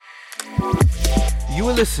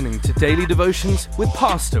are listening to Daily Devotions with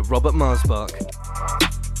Pastor Robert Marsbach.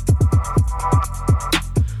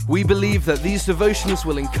 We believe that these devotions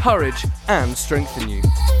will encourage and strengthen you.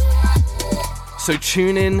 So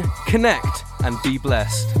tune in, connect, and be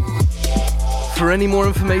blessed. For any more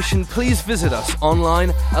information, please visit us online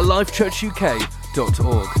at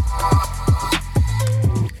lifechurchuk.org.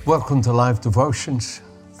 Welcome to Live Devotions.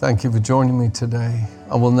 Thank you for joining me today.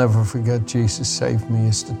 I will never forget Jesus saved me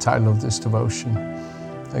is the title of this devotion.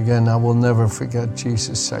 Again, I will never forget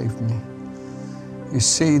Jesus saved me. You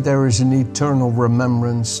see, there is an eternal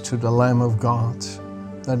remembrance to the Lamb of God,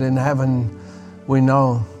 that in heaven we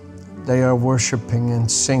know they are worshiping and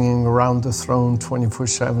singing around the throne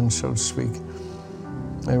 24/7, so to speak.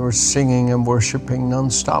 They were singing and worshiping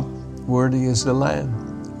nonstop. Worthy is the Lamb.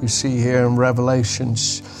 You see here in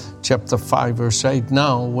Revelations chapter 5, verse 8,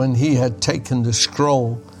 now when he had taken the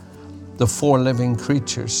scroll, the 4 living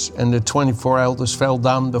creatures and the 24 elders fell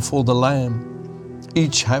down before the Lamb,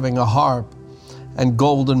 each having a harp and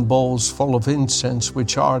golden bowls full of incense,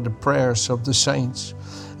 which are the prayers of the saints.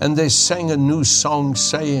 And they sang a new song,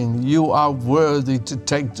 saying, you are worthy to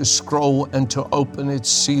take the scroll and to open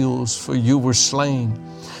its seals, for you were slain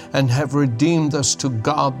and have redeemed us to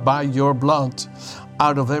God by your blood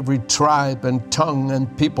out of every tribe and tongue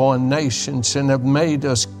and people and nations, and have made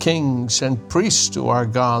us kings and priests to our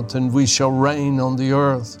God, and we shall reign on the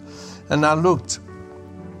earth. And I looked,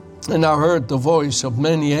 and I heard the voice of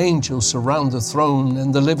many angels around the throne,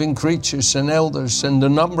 and the living creatures and elders, and the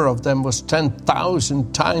number of them was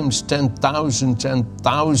 10,000 times 10,000 and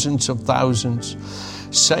thousands of thousands,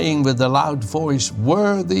 saying with a loud voice,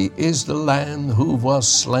 worthy is the Lamb who was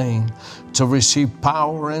slain to receive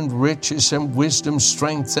power and riches and wisdom,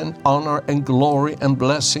 strength and honor and glory and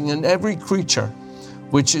blessing. And every creature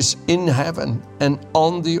which is in heaven and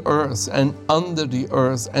on the earth and under the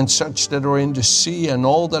earth, and such that are in the sea and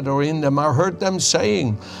all that are in them, I heard them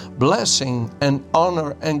saying, blessing and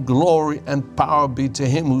honor and glory and power be to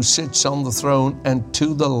him who sits on the throne and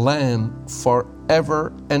to the Lamb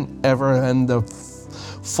forever and ever. And the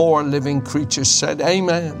 4 living creatures said,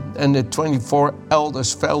 amen. And the 24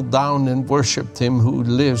 elders fell down and worshipped him who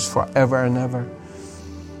lives forever and ever.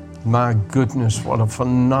 My goodness, what a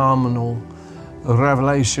phenomenal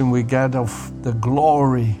revelation we get of the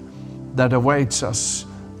glory that awaits us,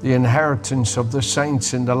 the inheritance of the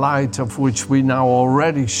saints in the light of which we now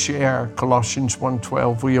already share. Colossians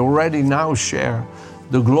 1:12, we already now share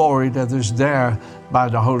the glory that is there by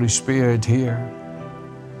the Holy Spirit here.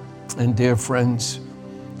 And dear friends,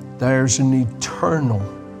 there's an eternal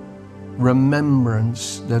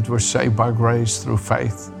remembrance that we're saved by grace through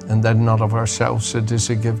faith, and that not of ourselves, it is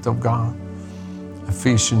a gift of God.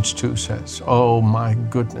 Ephesians 2 says, oh my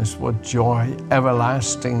goodness, what joy,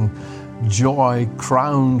 everlasting joy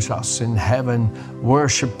crowns us in heaven,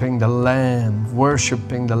 worshiping the Lamb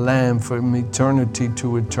from eternity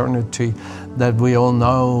to eternity, that we all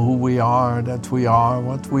know who we are, that we are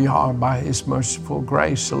what we are by his merciful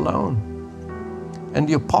grace alone. And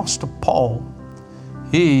the Apostle Paul,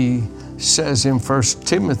 he says in 1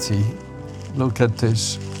 Timothy, look at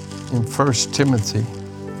this, in 1 Timothy,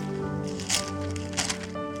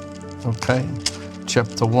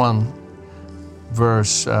 chapter 1,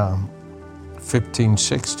 verse 15,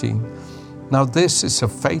 16. Now this is a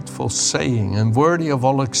faithful saying and worthy of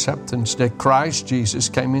all acceptance, that Christ Jesus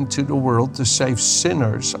came into the world to save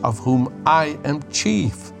sinners, of whom I am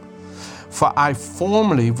chief. For I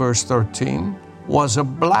formerly, verse 13, was a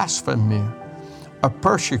blasphemer, a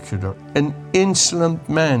persecutor, an insolent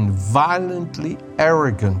man, violently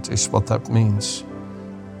arrogant is what that means.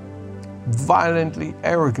 Violently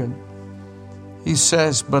arrogant. He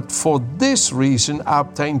says, but for this reason I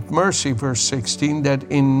obtained mercy, verse 16, that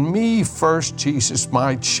in me first Jesus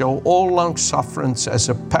might show all long sufferance as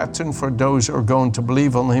a pattern for those who are going to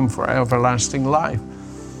believe on him for everlasting life.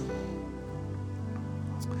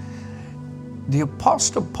 The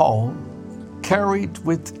Apostle Paul carried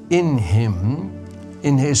within him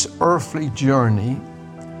in his earthly journey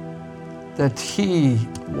that he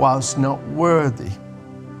was not worthy,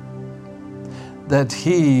 that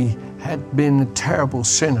he had been a terrible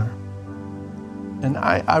sinner. And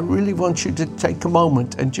I really want you to take a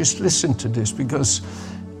moment and just listen to this, because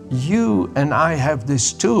you and I have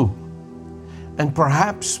this too. And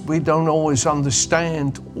perhaps we don't always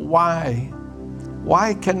understand why.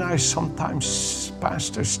 Why can I sometimes,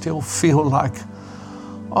 Pastor, still feel like,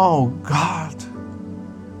 oh God,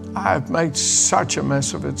 I've made such a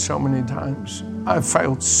mess of it so many times. I've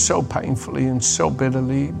failed so painfully and so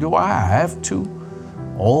bitterly. Do I have to,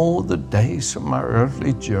 all the days of my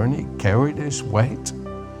earthly journey, carry this weight?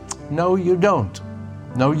 No, you don't.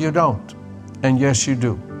 No, you don't. And yes, you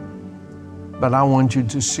do. But I want you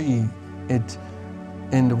to see it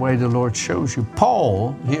in the way the Lord shows you.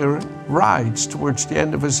 Paul here writes towards the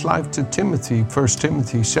end of his life to Timothy, 1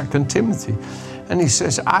 Timothy, 2 Timothy. And he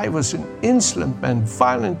says, I was an insolent man,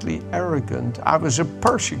 violently arrogant. I was a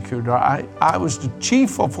persecutor. I was the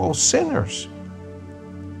chief of all sinners.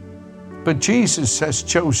 But Jesus has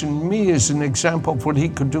chosen me as an example of what he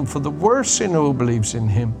could do for the worst sinner who believes in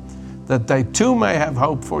him, that they too may have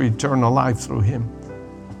hope for eternal life through him.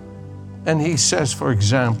 And he says, for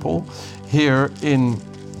example, here in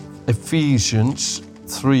Ephesians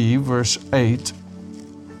 3, verse 8,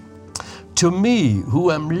 to me,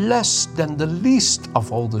 who am less than the least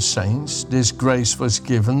of all the saints, this grace was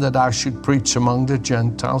given that I should preach among the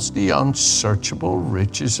Gentiles the unsearchable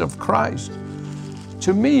riches of Christ.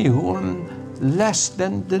 To me, who am less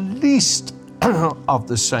than the least of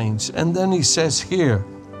the saints. And then he says here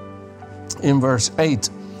in verse 8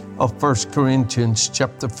 of 1 Corinthians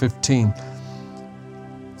chapter 15,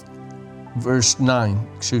 verse 9,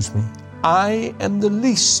 I am the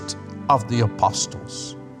least of the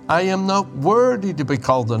apostles. I am not worthy to be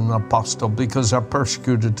called an apostle because I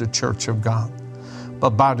persecuted the church of God.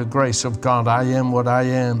 But by the grace of God, I am what I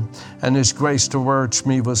am. And his grace towards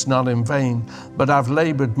me was not in vain. But I've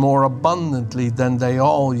labored more abundantly than they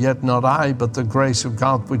all, yet not I, but the grace of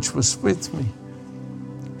God which was with me.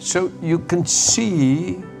 So you can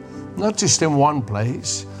see, not just in one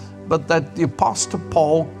place, but that the Apostle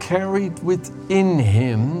Paul carried within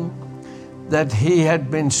him that he had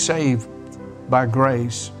been saved by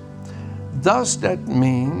grace. Does that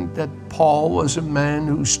mean that Paul was a man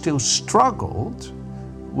who still struggled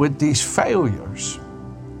with these failures?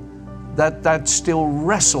 That still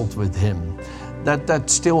wrestled with him? That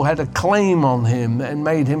still had a claim on him and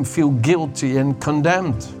made him feel guilty and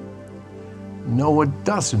condemned? No, it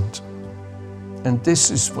doesn't. And this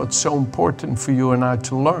is what's so important for you and I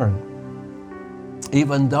to learn.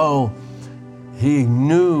 Even though he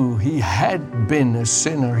knew he had been a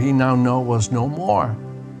sinner, he now was no more.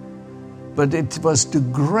 But it was the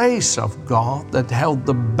grace of God that held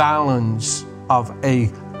the balance of a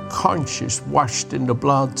conscience washed in the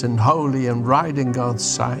blood and holy and right in God's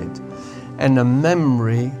sight, and a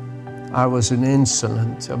memory, I was an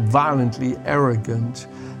insolent, a violently arrogant,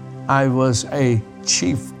 I was a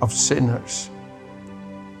chief of sinners.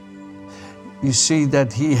 You see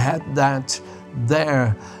that he had that.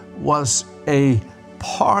 There was a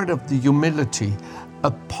part of the humility,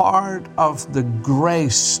 a part of the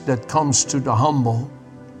grace that comes to the humble.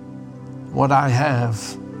 What I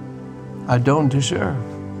have, I don't deserve.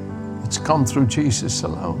 It's come through Jesus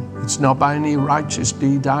alone. It's not by any righteous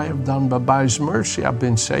deed I have done, but by his mercy I've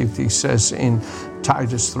been saved, he says in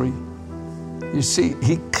Titus 3. You see,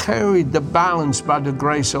 he carried the balance by the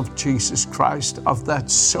grace of Jesus Christ of that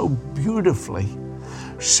so beautifully,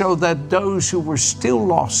 so that those who were still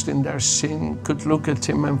lost in their sin could look at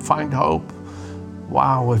him and find hope.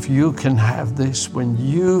 Wow, if you can have this when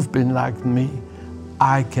you've been like me,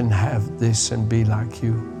 I can have this and be like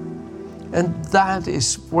you. And that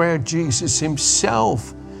is where Jesus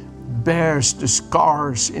himself bears the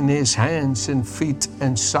scars in his hands and feet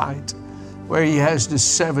and side, where he has the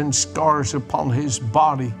 7 scars upon his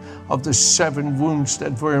body of the 7 wounds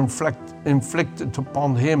that were inflicted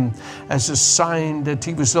upon him as a sign that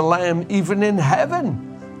he was a lamb. Even in heaven,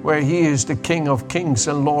 where he is the King of Kings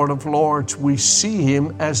and Lord of Lords, we see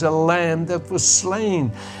him as a lamb that was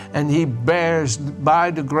slain. And he bears, by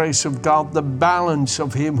the grace of God, the balance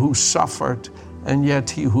of him who suffered and yet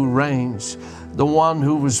he who reigns, the one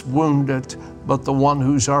who was wounded, but the one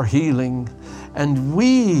who's our healing. And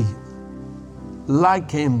we, like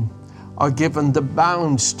him, are given the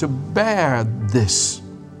balance to bear this.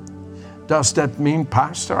 Does that mean,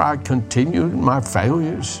 Pastor, I continue my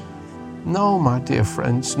failures? No, my dear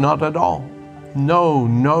friends, not at all. No,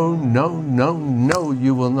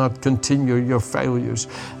 you will not continue your failures.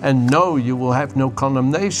 And no, you will have no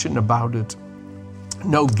condemnation about it,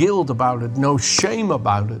 no guilt about it, no shame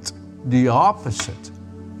about it. The opposite.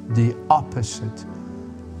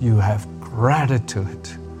 You have gratitude.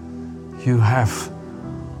 You have,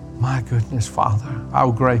 my goodness, Father,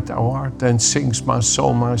 how great thou art. Then sings my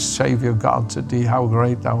soul, my Savior God, to thee, how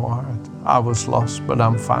great thou art. I was lost, but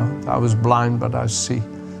I'm found. I was blind, but I see.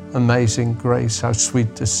 Amazing grace, how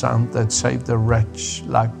sweet the sound that saved a wretch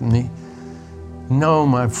like me. No,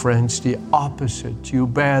 my friends, the opposite. You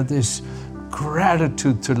bear this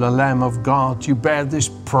gratitude to the Lamb of God. You bear this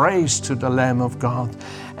praise to the Lamb of God.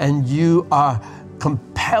 And you are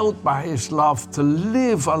compelled by his love to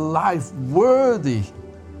live a life worthy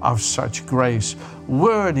of such grace,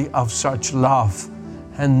 worthy of such love,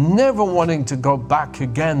 and never wanting to go back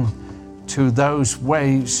again to those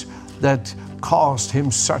ways that caused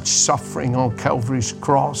him such suffering on Calvary's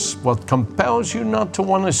cross. What compels you not to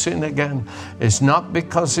want to sin again is not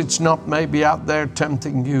because it's not maybe out there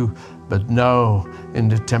tempting you, but no, in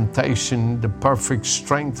the temptation, the perfect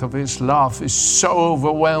strength of his love is so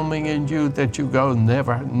overwhelming in you that you go,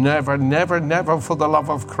 never, never, never, never for the love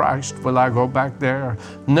of Christ will I go back there.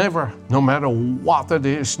 Never, no matter what it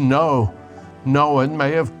is, no. No, it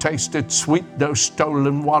may have tasted sweet, those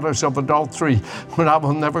stolen waters of adultery, but I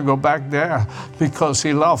will never go back there because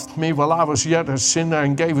he loved me while I was yet a sinner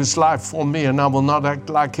and gave his life for me, and I will not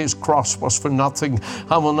act like his cross was for nothing.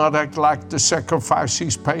 I will not act like the sacrifice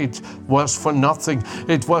he's paid was for nothing.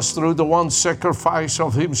 It was through the one sacrifice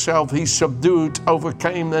of himself he subdued,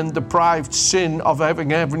 overcame, and deprived sin of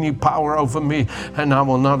having any power over me, and I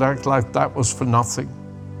will not act like that was for nothing.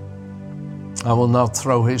 I will not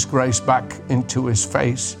throw his grace back into his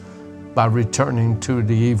face by returning to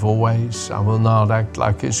the evil ways. I will not act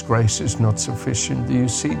like his grace is not sufficient. Do you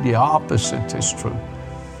see? The opposite is true.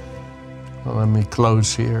 Well, let me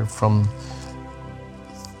close here from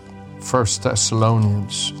 1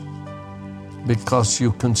 Thessalonians, because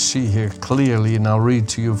you can see here clearly, and I'll read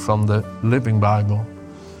to you from the Living Bible,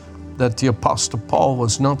 that the Apostle Paul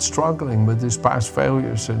was not struggling with his past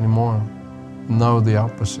failures anymore. No, the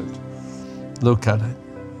opposite. Look at it.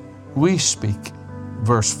 We speak,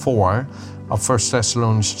 verse 4 of 1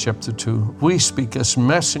 Thessalonians chapter 2, we speak as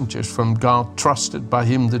messengers from God, trusted by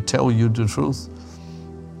him to tell you the truth.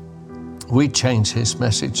 We change his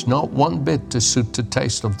message not one bit to suit the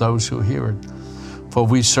taste of those who hear it. For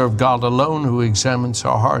we serve God alone, who examines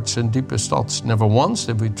our hearts and deepest thoughts. Never once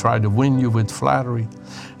did we try to win you with flattery.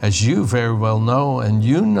 As you very well know, and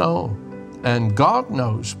you know, and God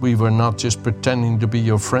knows, we were not just pretending to be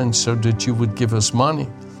your friends so that you would give us money.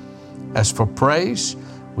 As for praise,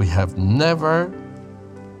 we have never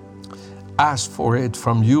asked for it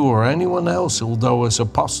from you or anyone else, although as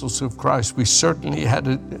apostles of Christ, we certainly had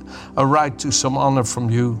a right to some honor from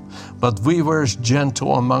you. But we were as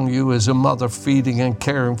gentle among you as a mother feeding and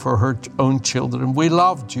caring for her own children. We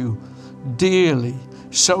loved you dearly,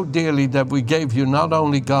 so dearly that we gave you not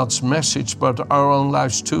only God's message, but our own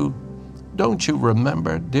lives too. Don't you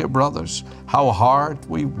remember, dear brothers, how hard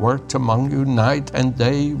we worked among you night and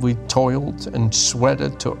day? We toiled and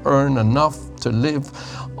sweated to earn enough to live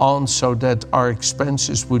on so that our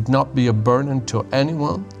expenses would not be a burden to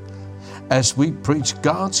anyone. As we preach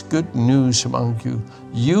God's good news among you,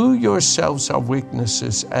 you yourselves are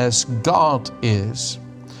witnesses, as God is,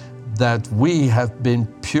 that we have been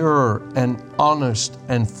pure and honest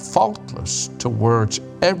and faultless towards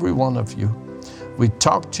every one of you. We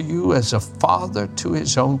talk to you as a father to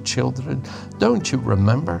his own children. Don't you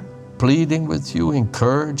remember? Pleading with you,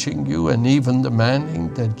 encouraging you, and even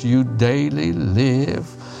demanding that you daily live.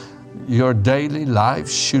 Your daily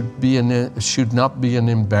life should not be an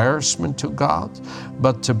embarrassment to God,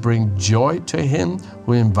 but to bring joy to him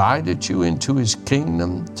who invited you into his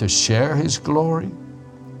kingdom to share his glory.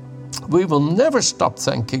 We will never stop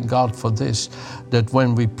thanking God for this, that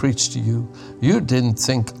when we preach to you, you didn't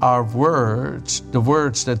think our words, the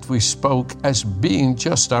words that we spoke, as being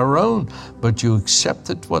just our own, but you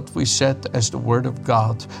accepted what we said as the word of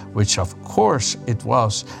God, which of course it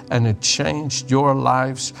was, and it changed your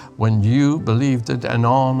lives when you believed it, and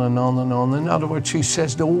on and on and on. In other words, she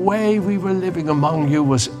says, the way we were living among you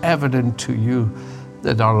was evident to you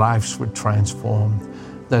that our lives were transformed,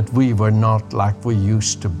 that we were not like we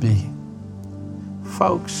used to be.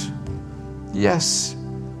 Folks, yes,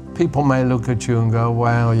 people may look at you and go,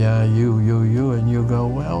 well, yeah, you, and you go,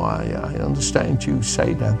 well, I understand you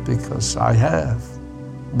say that because I have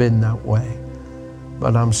been that way.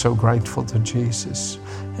 But I'm so grateful to Jesus.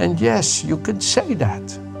 And yes, you can say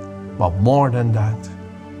that, but more than that,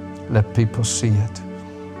 let people see it.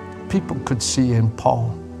 People could see in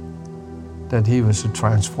Paul that he was a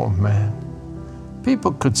transformed man.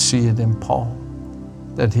 People could see it in Paul,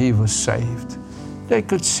 that he was saved. They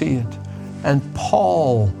could see it. And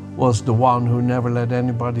Paul was the one who never let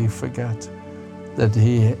anybody forget that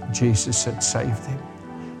Jesus had saved him.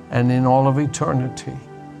 And in all of eternity,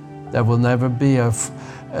 there will never be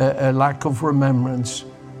a lack of remembrance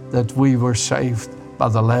that we were saved by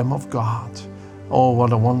the Lamb of God. Oh,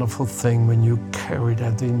 what a wonderful thing when you carry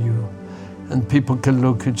that in you. And people can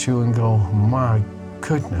look at you and go, my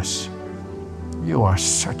goodness, you are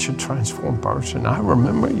such a transformed person. I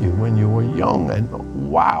remember you when you were young, and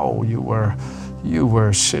wow, you were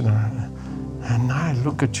a sinner. And I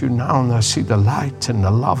look at you now and I see the light and the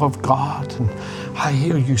love of God, and I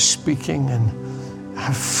hear you speaking and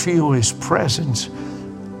I feel his presence.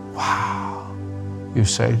 Wow. You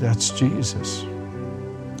say, that's Jesus.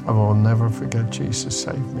 I will never forget Jesus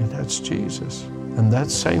saved me. That's Jesus. And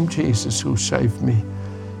that same Jesus who saved me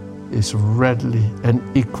is readily and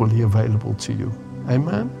equally available to you.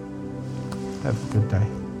 Amen? Have a good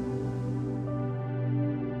day.